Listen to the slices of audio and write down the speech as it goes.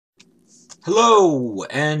Hello,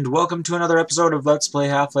 and welcome to another episode of Let's Play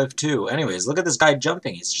Half-Life 2. Anyways, look at this guy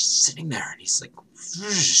jumping. He's just sitting there, and he's like...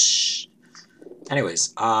 Whoosh.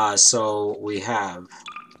 Anyways, so we have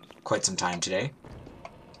quite some time today.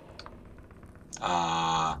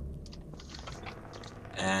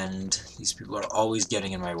 And these people are always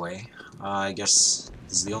getting in my way. I guess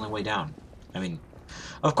this is the only way down. I mean,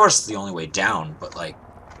 of course it's the only way down, but, like,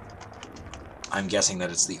 I'm guessing that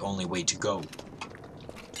it's the only way to go.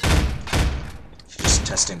 Just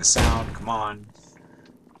testing the sound, come on.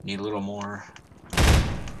 Need a little more.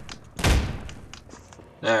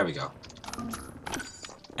 There we go.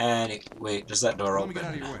 And wait, does that door open? Get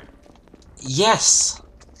out of your way. Yes!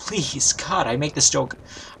 Please, God, I make this joke.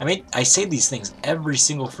 I say these things every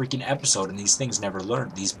single freaking episode, and these things never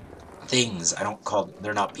learn. These things, I don't call them,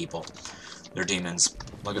 they're not people. They're demons.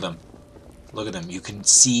 Look at them. Look at them. You can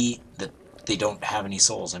see that they don't have any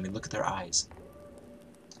souls. I mean, look at their eyes.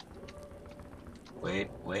 Wait.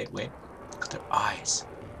 Look at their eyes.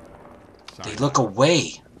 Sorry. They look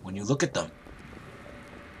away when you look at them.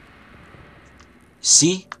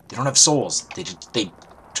 See? They don't have souls. They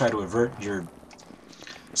try to avert your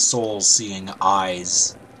soul-seeing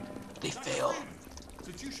eyes. They fail.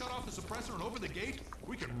 Since you shut off the suppressor and opened the gate,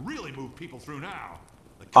 we can really move people through now.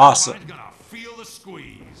 The Awesome. Carbine's gonna feel the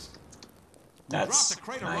squeeze. That's Drop the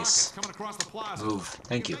crate of nice. rockets coming across the plaza. Move.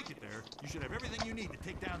 Thank you. If you make it there, you should have everything you need to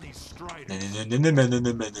take down these striders.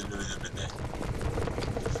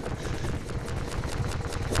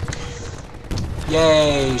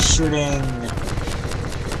 Yay, shooting.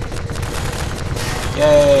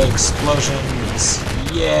 Yay, explosions.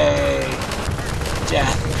 Yay,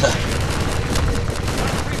 death.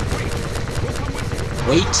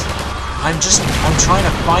 Wait, I'm trying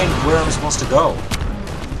to find where I'm supposed to go.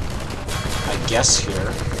 I guess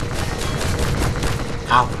here.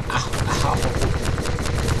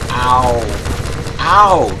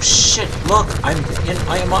 Ow, shit, look, I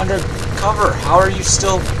am under cover. How are you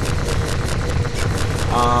still...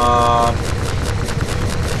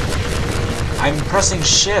 I'm pressing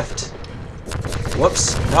shift.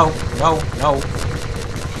 Whoops. No.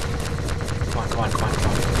 Come on.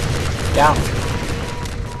 Down.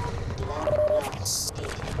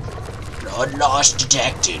 Blood loss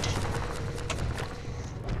detected.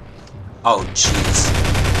 Oh, jeez.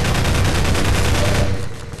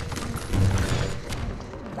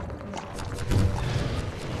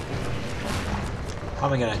 How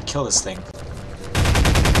am I gonna kill this thing?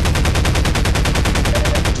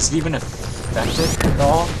 Does it even affect it at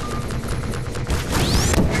all?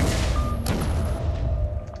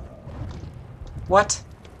 What?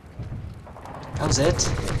 That was it?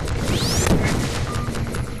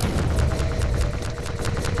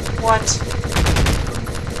 What?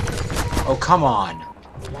 Oh, come on.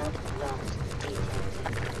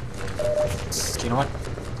 Okay, you know what?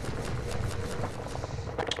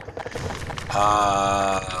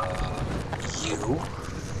 You.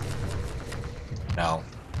 No.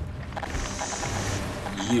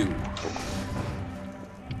 You.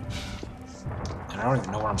 And I don't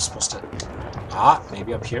even know where I'm supposed to... Ah,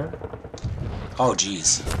 maybe up here? Oh,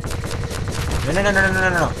 jeez.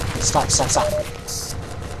 No. Stop.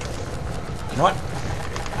 You know what?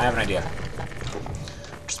 I have an idea.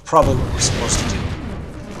 Which is probably what we're supposed to do.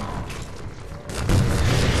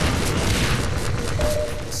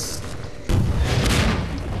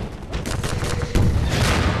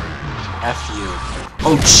 F you.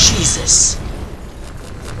 Oh, Jesus!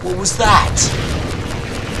 What was that?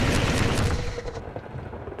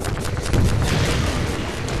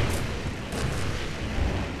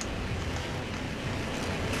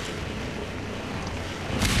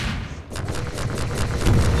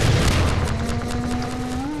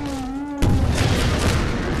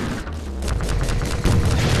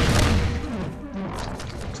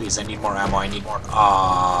 Please, I need more ammo. I need more...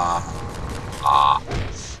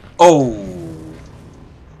 Oh!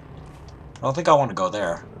 I don't think I want to go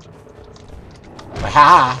there. I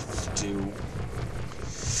have to.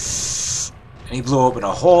 And he blew open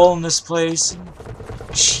a hole in this place.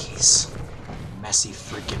 Jeez. Messy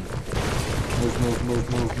freaking...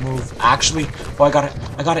 Move. Actually... Oh, I got it.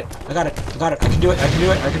 I can do it. I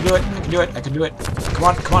can do it. Come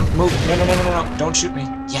on. Move. No. Don't shoot me.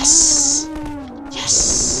 Yes.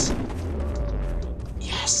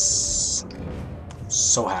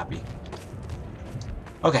 So happy.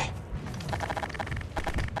 Okay.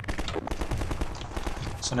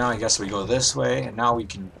 So now I guess we go this way, and now we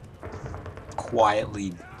can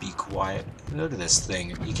quietly be quiet. Look at this thing.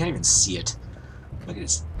 You can't even see it. Look at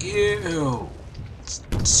this. Ew.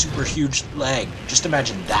 Super huge leg. Just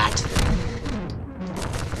imagine that.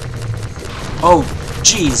 Oh,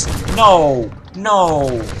 Jeez. No.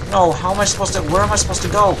 No. No. How am I supposed to... Where am I supposed to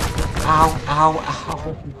go? Ow. Ow.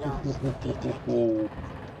 Ow.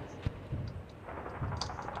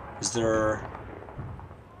 Is there...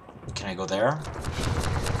 Can I go there?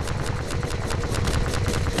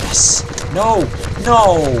 Yes. No.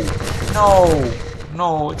 No. No.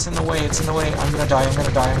 No. It's in the way. It's in the way. I'm gonna die. I'm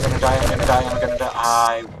gonna die. I'm gonna die. I'm gonna die. I'm gonna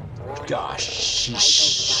die. Gosh.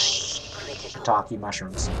 Shiitake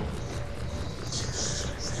mushrooms.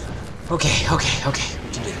 Okay. Okay. Okay. We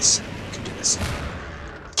can do this. We can do this.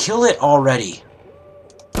 Kill it already.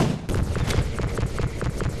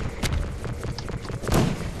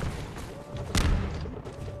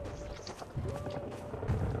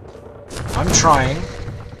 I'm trying.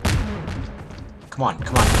 Come on,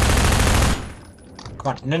 come on. Come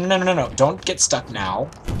on. No, no, no, no, no. Don't get stuck now.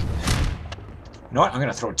 You know what? I'm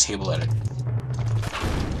gonna throw a table at it.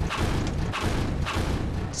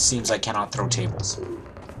 Seems I cannot throw tables.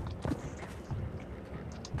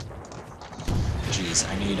 Jeez,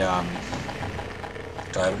 I need,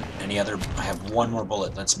 do I have any other... I have one more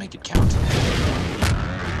bullet. Let's make it count.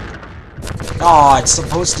 Aw, it's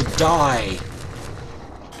supposed to die.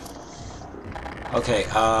 Okay,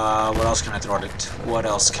 what else can I throw at it? What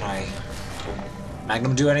else can I...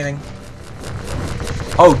 Magnum do anything?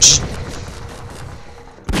 Oh,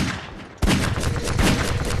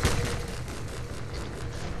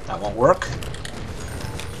 that won't work?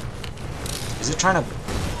 Is it trying to...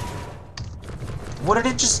 What did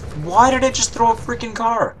it just... Why did it just throw a freaking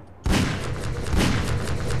car?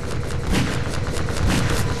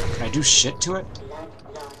 Can I do shit to it?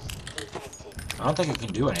 I don't think I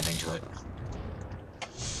can do anything to it.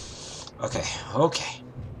 Okay, okay.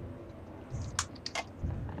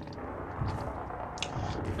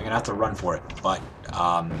 I'm gonna have to run for it, but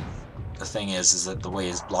the thing is that the way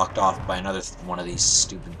is blocked off by another one of these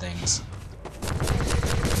stupid things.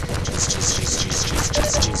 Jeez, jeez, jeez, jeez, jeez,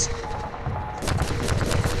 jeez, jeez.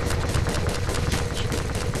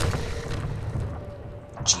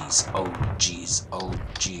 Jeez, oh jeez, oh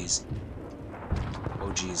jeez.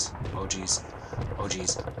 Oh jeez, oh jeez, oh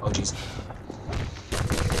jeez, oh jeez.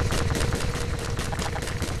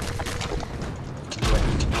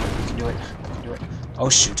 Do it. Do it. Oh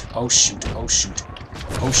shoot. Oh shoot. Oh shoot.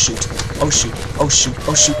 Oh shoot. Oh shoot. Oh shoot.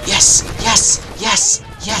 Oh shoot. Yes! Yes! Yes!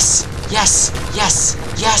 Yes! Yes! Yes!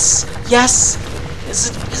 Yes! Yes!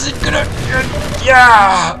 Is it gonna...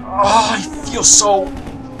 Yeah! Oh, I feel so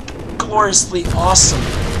gloriously awesome.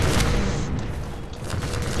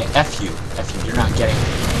 Yeah, F you. F you. You're not getting...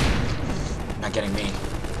 You're not getting me.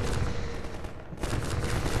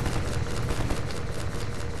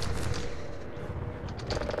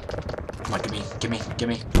 Come on,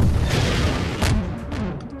 gimme.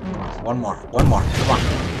 One more, come on.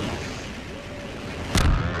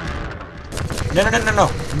 No,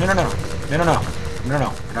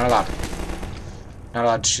 you're not allowed. Not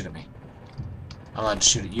allowed to shoot at me. I'm allowed to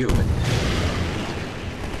shoot at you, but...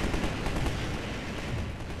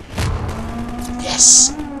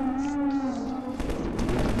 Yes!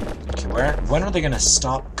 Okay, when are they gonna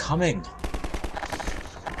stop coming?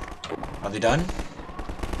 Are they done?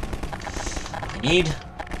 I need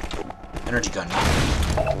energy gun.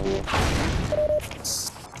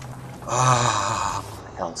 Ah,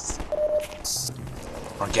 health.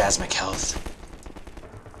 Orgasmic health.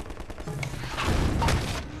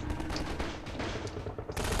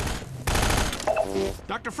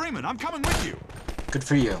 Dr. Freeman, I'm coming with you. Good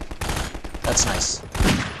for you. That's nice.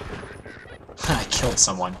 I killed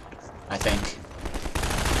someone, I think.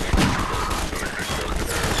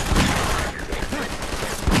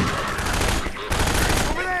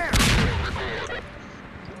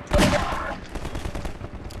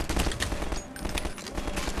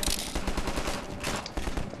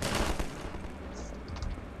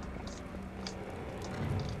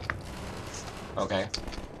 Okay.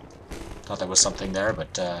 Thought there was something there,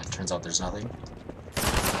 but turns out there's nothing.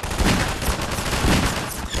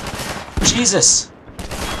 Jesus!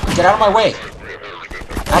 Get out of my way!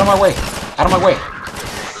 Out of my way! Out of my way!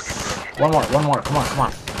 One more. Come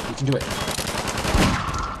on. You can do it.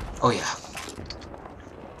 Oh, yeah.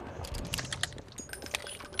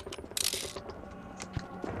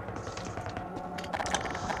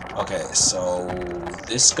 Okay, so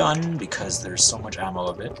this gun, because there's so much ammo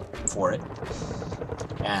of it for it,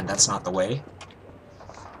 and that's not the way.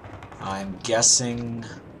 I'm guessing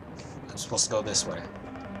I'm supposed to go this way.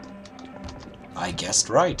 I guessed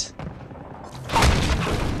right.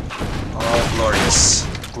 Oh, glorious.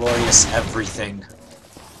 Glorious everything.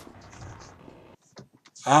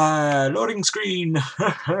 Ah, loading screen!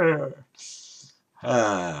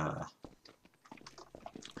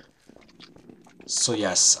 So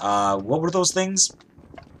yes, what were those things?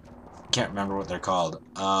 Can't remember what they're called.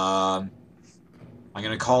 I'm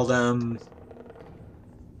gonna call them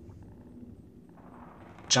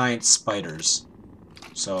giant spiders.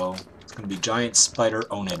 So it's gonna be giant spider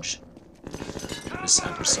ownage this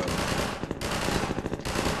episode.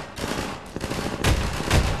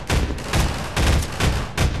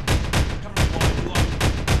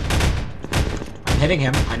 I'm hitting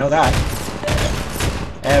him, I know that.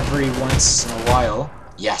 Every once in a while.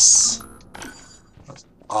 Yes. That's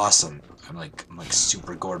awesome. I'm like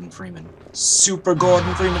Super Gordon Freeman. Super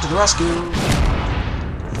Gordon Freeman to the rescue!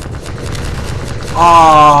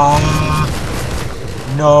 Ah!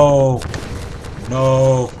 No!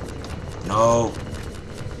 No! No!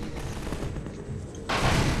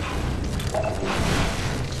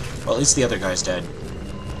 Well, at least the other guy's dead.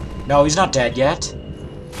 No, he's not dead yet.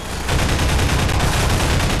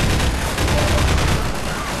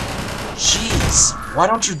 Jeez! Why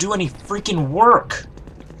don't you do any freaking work?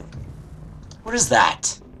 What is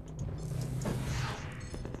that?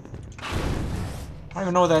 I don't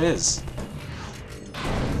even know what that is.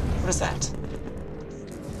 What is that?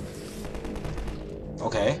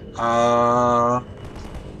 Okay,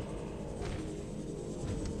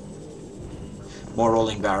 more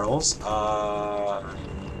rolling barrels.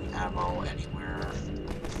 Ammo anywhere.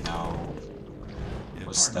 No.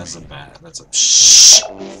 That's a bad. That's a. Shh!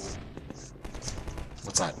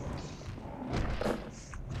 What's that?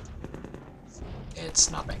 It's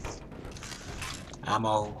nothing.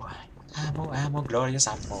 Ammo. Ammo, ammo, glorious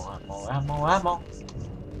ammo, ammo, ammo, ammo.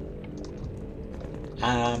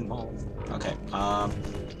 Ammo. Okay, I'm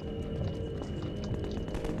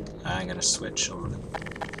gonna switch over to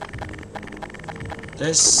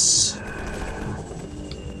this.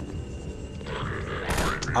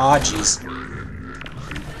 Ah, jeez.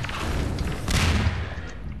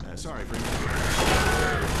 Sorry for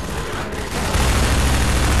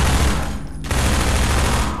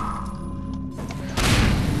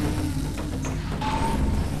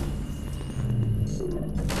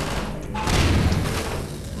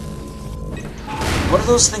What do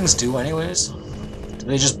those things do, anyways? Do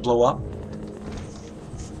they just blow up?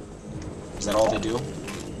 Is that all they do?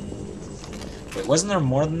 Wait, wasn't there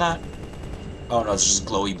more than that? Oh no, it's just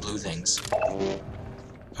glowy blue things.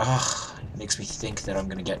 Ugh, it makes me think that I'm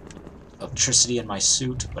gonna get electricity in my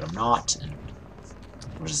suit, but I'm not. And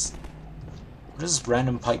what does this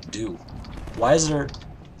random pipe do? Why is there...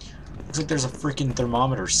 Looks like there's a freaking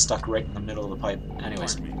thermometer stuck right in the middle of the pipe.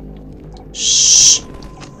 Anyways. Shh!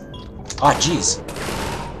 Ah, jeez.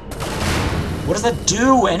 What does that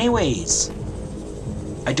do, anyways?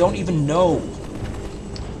 I don't even know.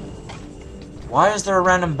 Why is there a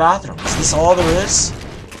random bathroom? Is this all there is?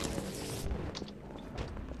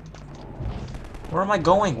 Where am I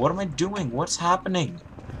going? What am I doing? What's happening?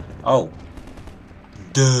 Oh.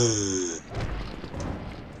 Duh.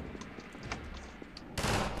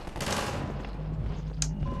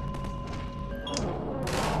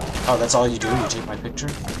 Oh, that's all you do? You take my picture?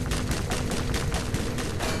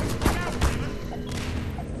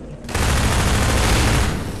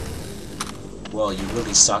 Well, you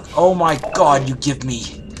really suck. Oh my god, you give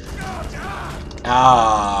me...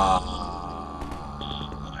 I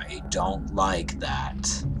don't like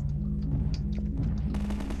that.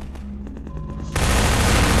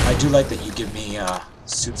 I do like that you give me,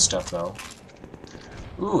 suit stuff, though.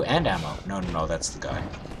 Ooh, and ammo. No, no, no, that's the guy.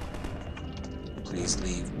 Please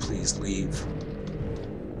leave, please leave.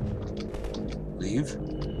 Leave?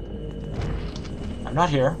 I'm not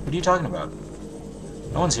here. What are you talking about?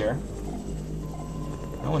 No one's here.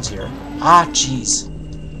 No one's here. Ah, jeez.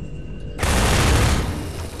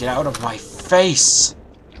 Get out of my face!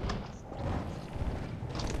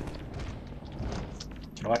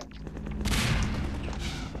 You know what?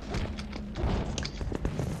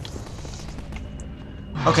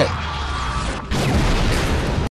 Okay.